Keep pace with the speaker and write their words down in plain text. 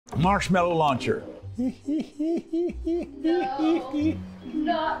Marshmallow Launcher. No,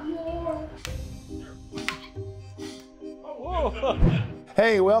 not more.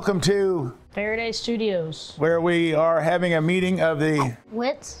 Hey, welcome to Faraday Studios, where we are having a meeting of the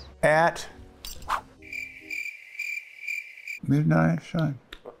Wits at Midnight Science.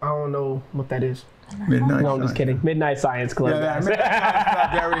 I don't know what that is. Midnight No, I'm just kidding. Midnight Science Club. Yeah, guys. Midnight Science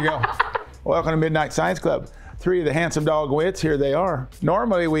Club. There we go. Welcome to Midnight Science Club. Three of the handsome dog wits, here they are.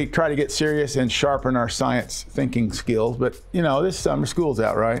 Normally we try to get serious and sharpen our science thinking skills, but you know, this summer school's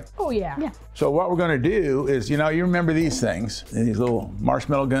out, right? Oh yeah. So what we're gonna do is, you know, you remember these things, these little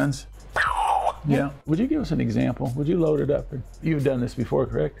marshmallow guns? Yeah. Would you give us an example? Would you load it up? You've done this before,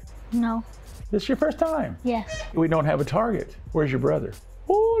 correct? No. This is your first time? Yes. We don't have a target. Where's your brother?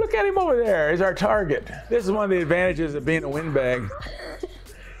 Oh, look at him over there. He's our target. This is one of the advantages of being a windbag.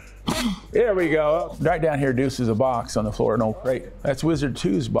 There we go. Right down here deuces a box on the floor, an old crate. That's Wizard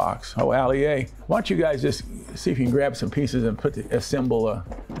 2's box. Oh, Allie. Why don't you guys just see if you can grab some pieces and assemble a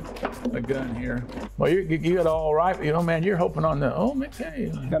gun here. Well, you got all right. You know, man, you're hoping on the, oh,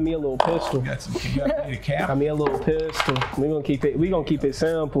 okay. Got me a little pistol. You got a cap? Got me a little pistol. We gonna keep it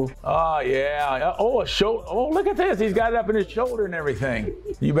simple. Oh, yeah. Oh, a shoulder. Oh, look at this. He's got it up in his shoulder and everything.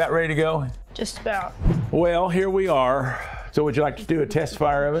 You about ready to go? Just about. Well, here we are. So would you like to do a test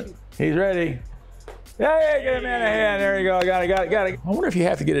fire of it? He's ready. Hey, get him in the hand. There you go. Got it. I wonder if you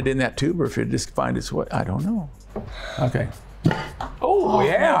have to get it in that tube or if it just find its way. I don't know. Okay. Oh,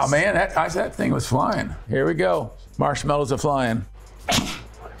 yeah, nice. Man. That thing was flying. Here we go. Marshmallows are flying.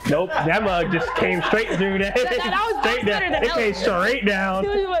 Nope, that mug just came straight through that. That was Straight down. It came straight down.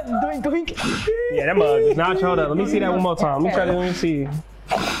 Doink, doink. Yeah, that mug does not show up. Let me see that one more time. Let me see.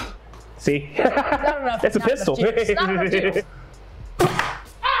 See? That's a pistol.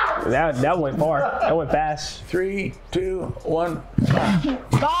 That went far. That went fast. 3, 2, 1.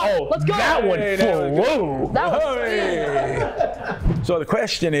 Oh, let's go. That one flew. That was So the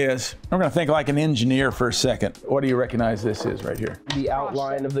question is, I'm going to think like an engineer for a second. What do you recognize this is right here? The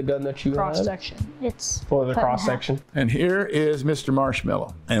outline of the gun that you Cross had. section. It's For the cross section. And here is Mr.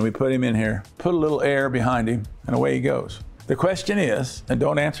 Marshmallow. And we put him in here, put a little air behind him, and away he goes. The question is, and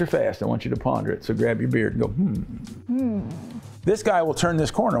don't answer fast, I want you to ponder it, so grab your beard and go, This guy will turn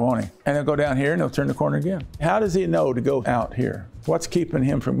this corner, won't he? And he'll go down here and he'll turn the corner again. How does he know to go out here? What's keeping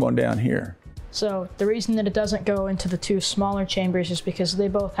him from going down here? So the reason that it doesn't go into the two smaller chambers is because they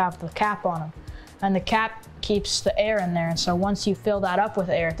both have the cap on them. And the cap keeps the air in there. And so once you fill that up with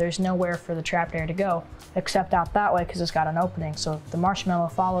air, there's nowhere for the trapped air to go except out that way because it's got an opening. So the marshmallow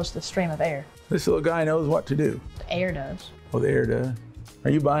follows the stream of air. This little guy knows what to do. The air does. Oh, the air does.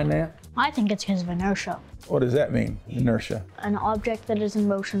 Are you buying that? I think it's because of inertia. What does that mean, inertia? An object that is in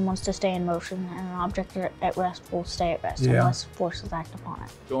motion wants to stay in motion, and an object at rest will stay at rest Yeah. unless forces act upon it.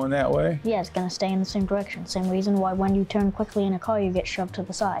 Going that way? Yeah, it's going to stay in the same direction. Same reason why when you turn quickly in a car, you get shoved to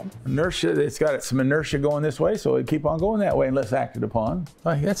the side. Inertia, it's got some inertia going this way, so it keep on going that way unless acted upon.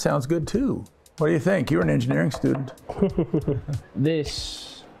 Oh, that sounds good too. What do you think? You're an engineering student.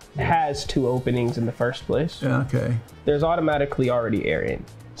 This has two openings in the first place. Yeah, okay. There's automatically already air in.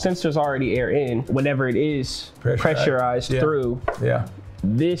 Since there's already air in, whenever it is pressurized Yeah. through, Yeah.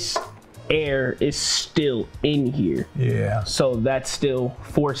 this air is still in here. Yeah. So that's still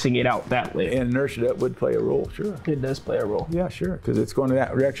forcing it out that way. And inertia, that would play a role, sure. It does play a role. Yeah, sure, because it's going in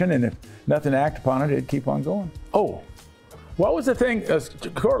that direction, and if nothing act upon it, it'd keep on going. Oh, what was the thing?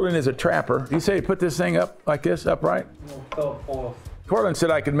 Cortland is a trapper. You say you put this thing up like this, upright? Cortland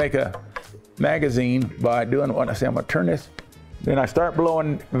said I could make a magazine by doing what I say. I'm gonna turn this, then I start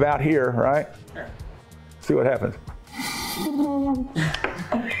blowing about here, right? Sure. See what happens.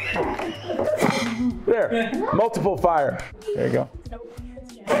 There, multiple fire. There you go.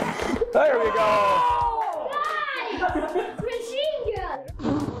 There we go. Machine gun.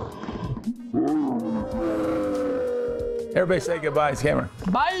 Everybody say goodbye, Cameron.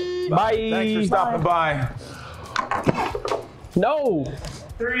 Bye. Bye. Thanks for stopping by. No.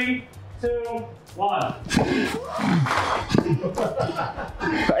 3, 2, 1.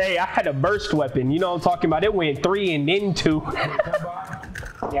 Hey, I had a burst weapon. You know what I'm talking about? It went 3 and then 2.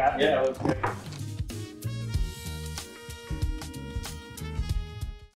 Yeah, it was good.